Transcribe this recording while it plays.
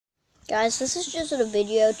Guys, this is just a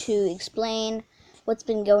video to explain what's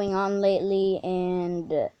been going on lately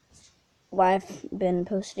and why I've been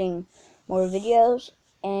posting more videos.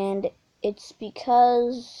 And it's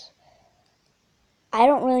because I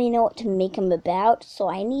don't really know what to make them about, so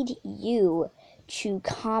I need you to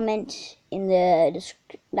comment in the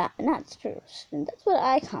description. That's what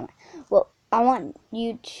I comment. Well, I want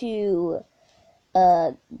you to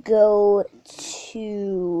go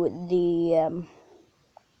to the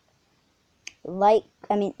leave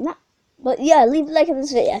a like on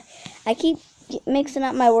this video. I keep mixing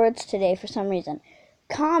up my words today for some reason.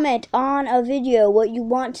 Comment on a video what you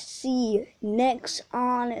want to see next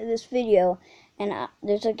on this video. And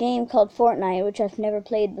there's a game called Fortnite, which I've never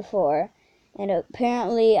played before. And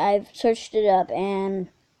apparently I've searched it up, and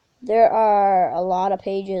there are a lot of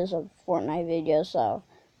pages of Fortnite videos, so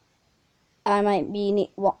I might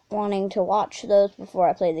be wanting to watch those before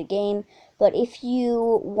I play the game. But if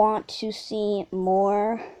you want to see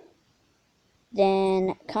more,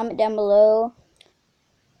 then comment down below.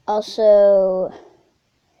 Also,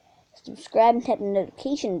 subscribe and tap the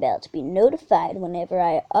notification bell to be notified whenever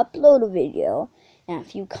I upload a video. And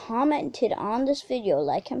if you commented on this video,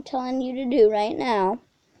 like I'm telling you to do right now,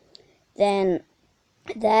 then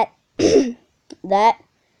that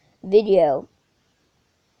video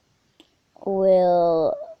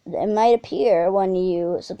it might appear when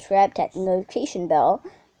you subscribe, tap the notification bell,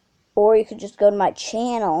 or you could just go to my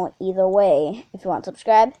channel. Either way, if you want to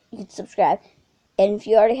subscribe, you can subscribe. And if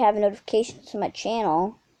you already have a notification to my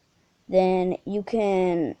channel, then you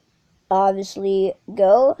can obviously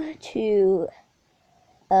go to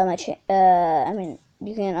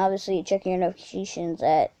you can obviously check your notifications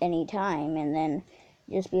at any time, and then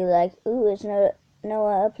just be like, ooh, is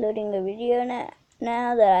Noah uploading a video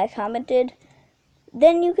now that I commented?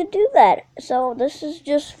 Then you could do that. So this is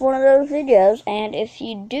just one of those videos, and if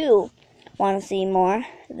you do want to see more,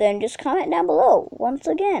 then just comment down below. Once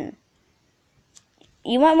again,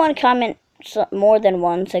 you might want to comment more than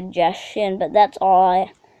one suggestion, but that's all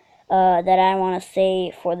that I want to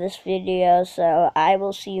say for this video, so I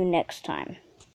will see you next time.